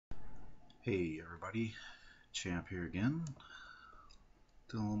Hey everybody, Champ here again.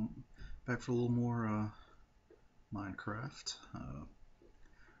 Back for a little more Minecraft.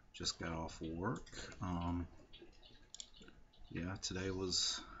 Just got off work. Yeah, today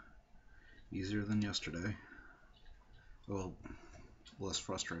was easier than yesterday. Well, less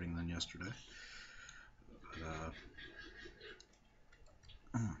frustrating than yesterday.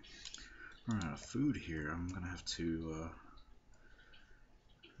 But, running out of food here. I'm gonna have to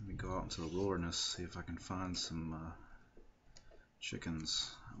let me go out into the wilderness, see if I can find some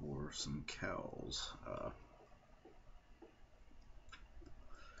chickens or some cows. Of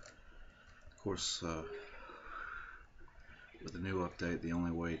course, with the new update, the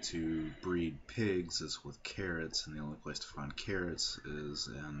only way to breed pigs is with carrots, and the only place to find carrots is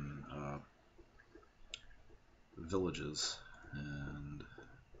in villages. And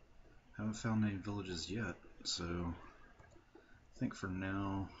I haven't found any villages yet, so I think for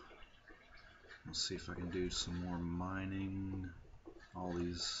now, I'll see if I can do some more mining. All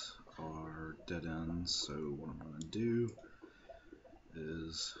these are dead ends, so what I'm going to do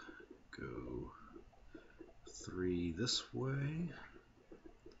is go 3 this way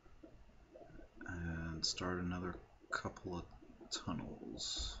and start another couple of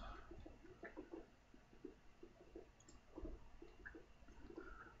tunnels.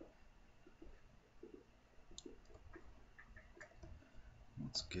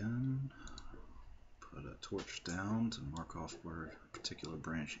 Once again, put a torch down to mark off where a particular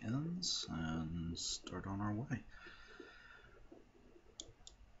branch ends and start on our way.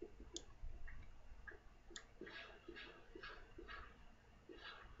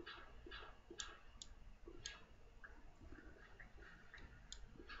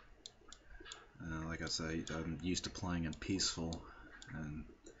 Like I say, I'm used to playing in peaceful, and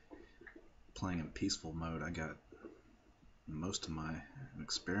playing in peaceful mode I got most of my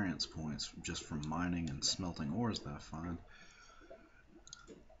experience points just from mining and smelting ores that I find.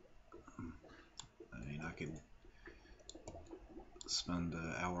 I mean, I could spend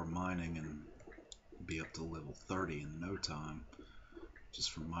an hour mining and be up to level 30 in no time,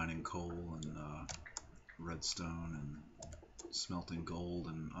 just from mining coal and redstone and smelting gold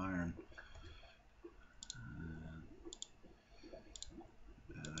and iron.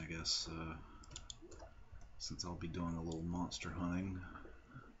 And I guess since I'll be doing a little monster hunting,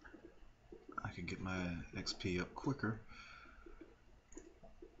 I can get my XP up quicker.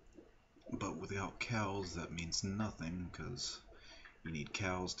 But without cows, that means nothing, because you need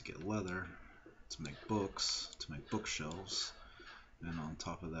cows to get leather, to make books, to make bookshelves, and on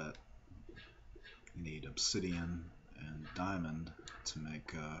top of that, you need obsidian and diamond to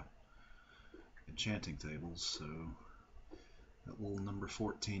make enchanting tables. So that little number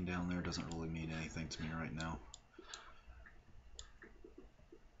 14 down there doesn't really mean anything to me right now.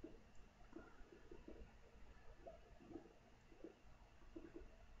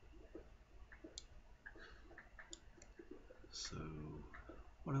 So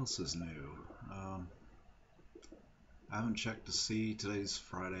what else is new? I haven't checked to see, today's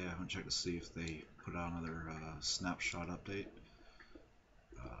Friday, I haven't checked to see if they put out another snapshot update.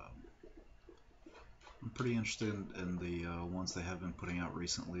 I'm pretty interested in the ones they have been putting out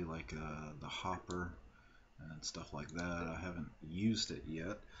recently, like the hopper and stuff like that. I haven't used it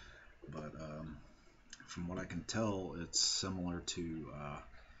yet, but from what I can tell, it's similar to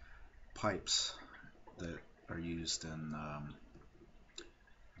pipes that are used in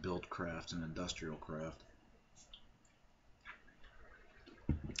buildcraft and industrial craft.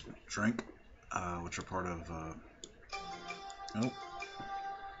 Drink, which are part of oh,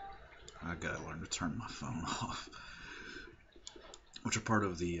 I gotta learn to turn my phone off. Which are part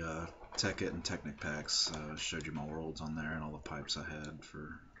of the Tech It and Technic packs. Showed you my worlds on there and all the pipes I had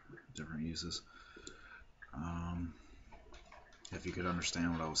for different uses. If you could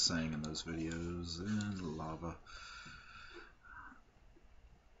understand what I was saying in those videos, and lava.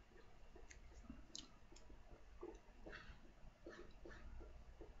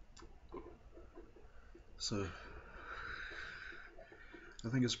 So I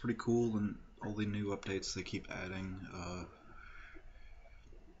think it's pretty cool, and all the new updates they keep adding.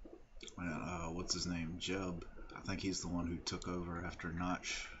 What's his name? Jeb. I think he's the one who took over after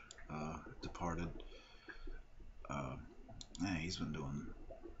Notch departed. Man, he's been doing.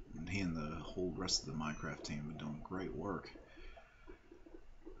 He and the whole rest of the Minecraft team have been doing great work.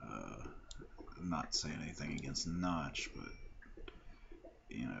 I'm not saying anything against Notch, but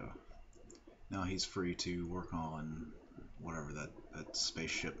you know, now he's free to work on whatever that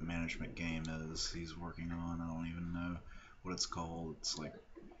spaceship management game is he's working on. I don't even know what it's called. It's like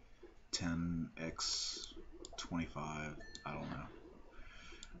 10x25. I don't know.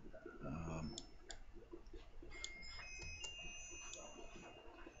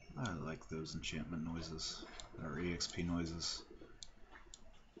 those enchantment noises, or EXP noises.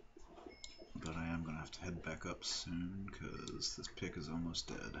 But I am going to have to head back up soon, because this pick is almost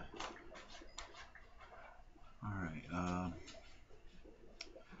dead. Alright, I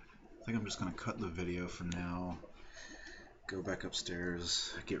think I'm just going to cut the video for now, go back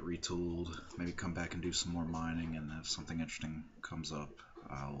upstairs, get retooled, maybe come back and do some more mining, and if something interesting comes up,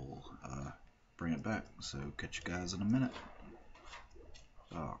 I'll bring it back. So catch you guys in a minute.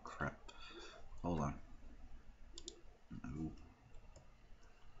 Oh crap. Hold on. No.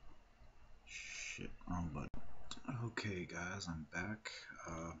 Shit, wrong button. Okay guys, I'm back.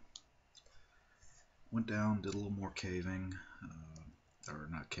 Went down, did a little more caving, or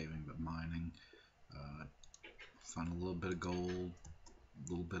not caving, but mining. Found a little bit of gold, a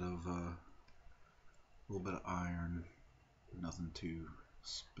little bit of iron. Nothing too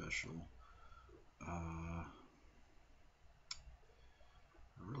special. I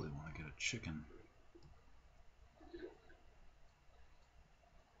really want to get a chicken.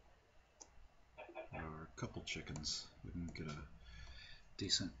 Or a couple chickens. We can get a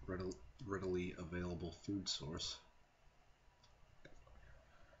decent, readily available food source.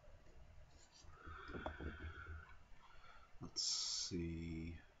 Let's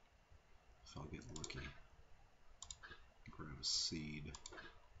see if I'll get lucky. Grab a seed.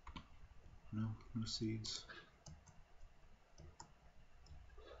 No seeds.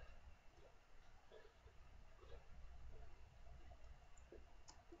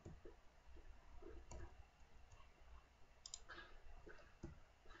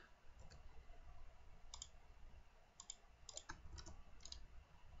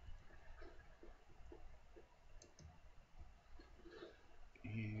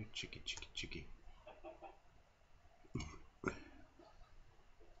 Here, chicky.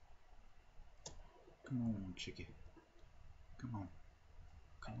 Come on, chicky. Come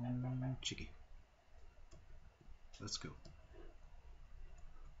on, chicky. Let's go.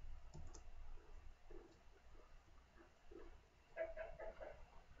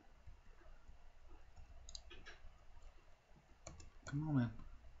 Come on in.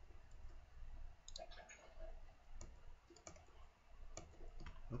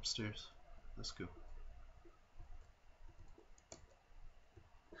 Upstairs. Let's go.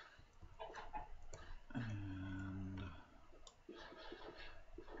 And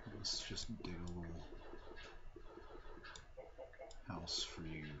let's just dig a little house for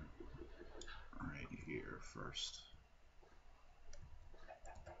you right here first.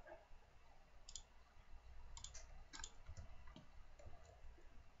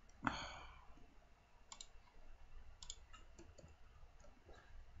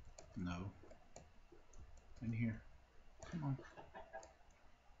 No. In here. Come on.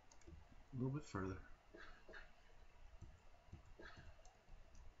 A little bit further.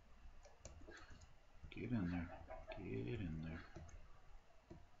 Get in there. Get in there.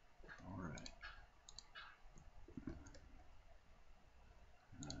 Alright.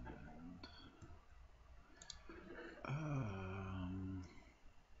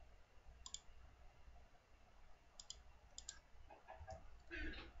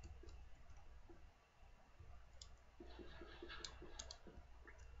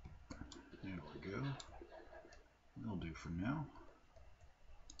 There we go. That'll do for now.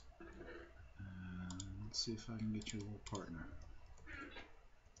 And let's see if I can get you a little partner.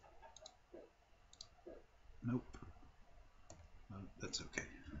 Nope. That's okay.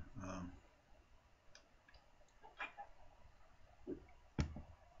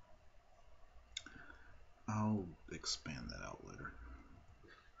 I'll expand that out later.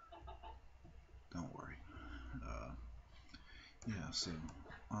 Don't worry. Yeah, so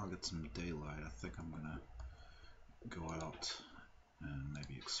I'll get some daylight. I think I'm gonna go out and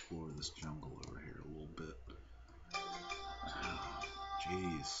maybe explore this jungle over here a little bit.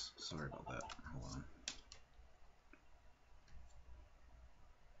 Jeez, sorry about that. Hold on.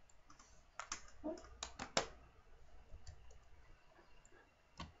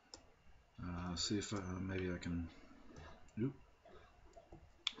 See if maybe I can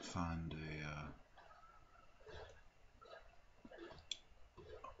find a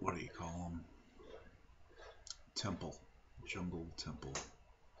what do you call them? Temple, jungle temple.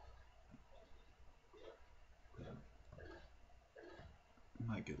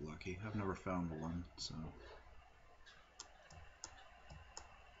 Might get lucky. I've never found one, so.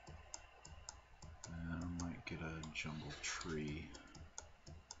 And I might get a jungle tree.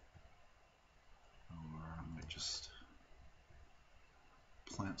 Or I might just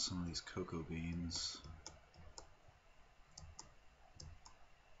plant some of these cocoa beans.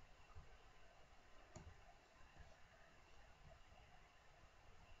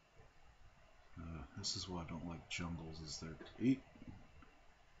 This is why I don't like jungles, is they're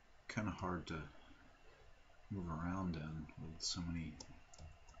kind of hard to move around in with so many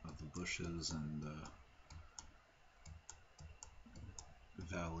of the bushes and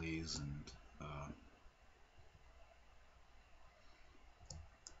valleys and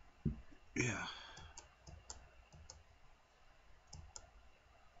yeah.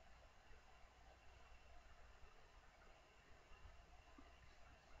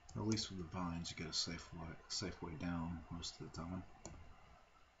 At least with the vines, you get a safe way down most of the time.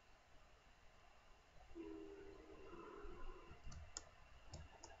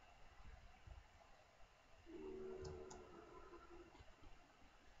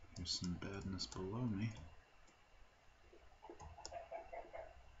 There's some badness below me.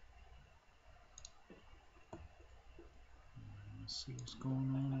 Let's see what's going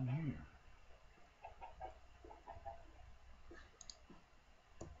on in here.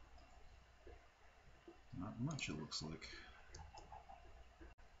 Not much, it looks like.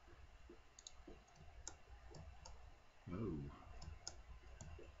 Oh.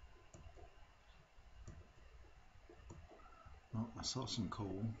 Well, I saw some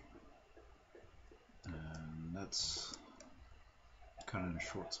coal, and that's kind of in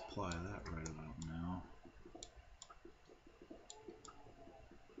short supply of that right about now.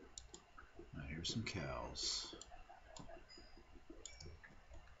 I hear some cows.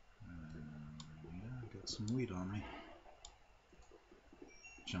 Yeah, I got some wheat on me.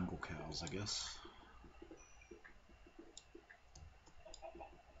 Jungle cows, I guess.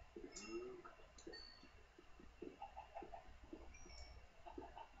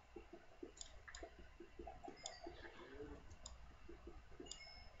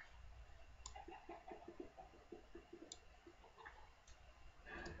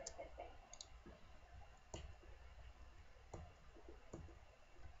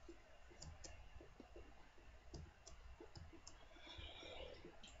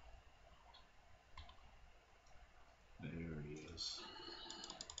 There he is.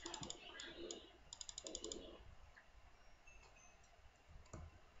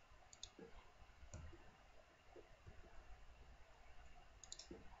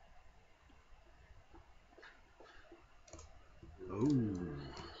 Oh.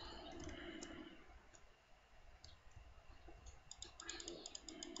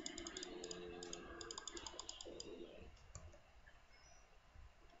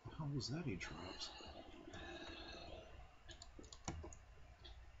 How was that he dropped?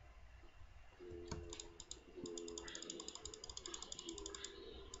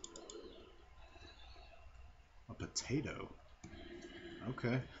 A potato?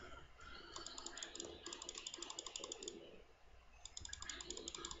 Okay.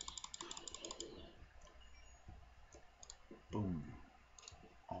 Boom.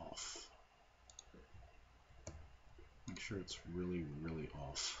 Off. Make sure it's really, really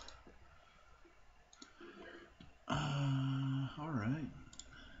off. Alright.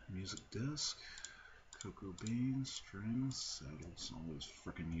 Music disc. Cocoa beans, strings, saddles, always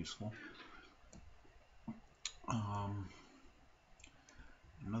frickin' useful.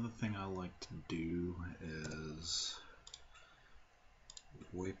 Another thing I like to do is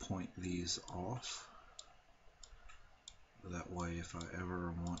waypoint these off. That way, if I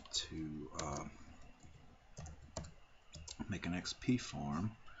ever want to make an XP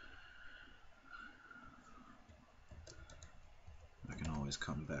farm, I can always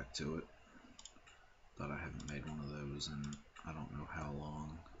come back to it. But I haven't made one of those in I don't know how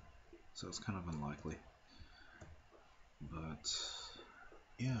long, so it's kind of unlikely. But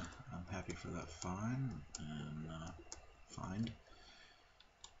yeah, I'm happy for that find. And I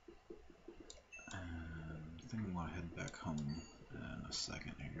think I'm gonna head back home in a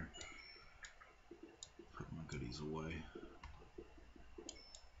second here. Put my goodies away.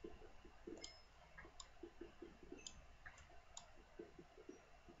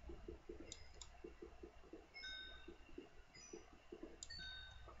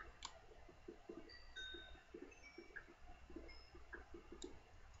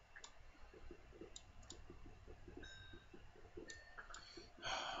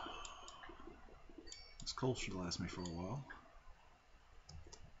 This coal should last me for a while.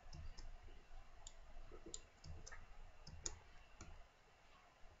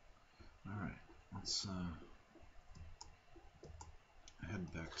 Alright, let's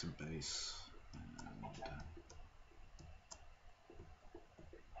head back to base and I'm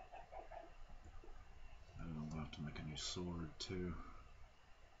gonna have to make a new sword too.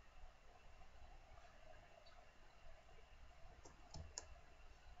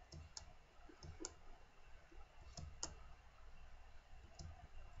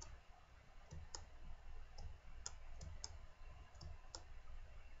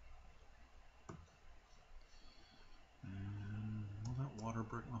 that water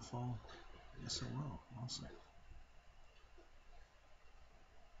break my fall? Yes, it will. Awesome.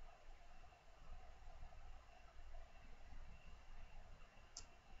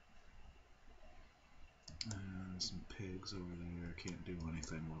 And some pigs over there. Can't do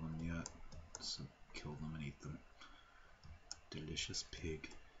anything with them yet, so kill them and eat them. Delicious pig.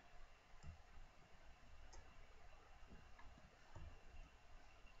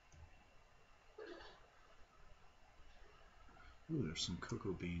 Ooh, there's some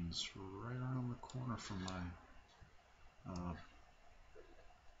cocoa beans right around the corner from my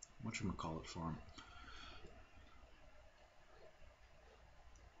whatchamacallit farm.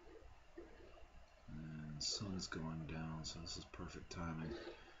 And the sun is going down, so this is perfect timing.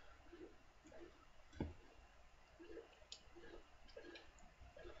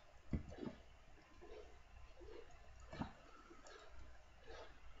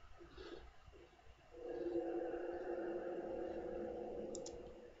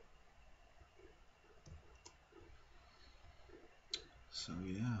 So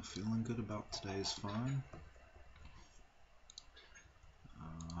yeah, feeling good about today's farm.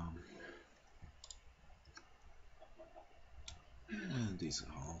 And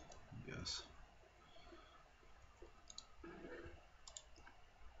decent haul, I guess.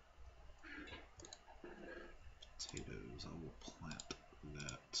 Potatoes, I will plant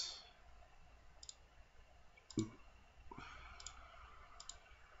that.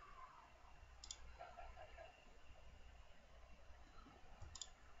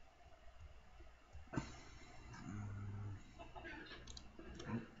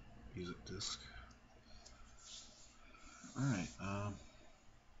 Music disc. Alright, I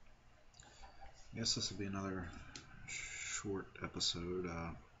guess this will be another short episode.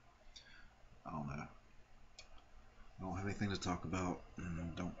 I don't know. I don't have anything to talk about,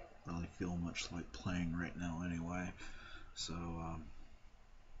 and don't really feel much like playing right now anyway. So,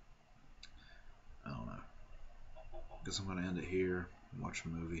 I don't know. Guess I'm going to end it here, watch a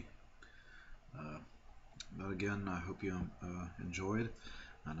movie. But again, I hope you enjoyed.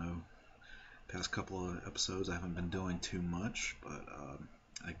 I know past couple of episodes I haven't been doing too much, but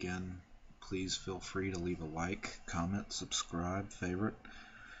again, please feel free to leave a like, comment, subscribe, favorite,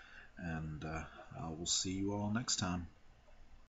 and I will see you all next time.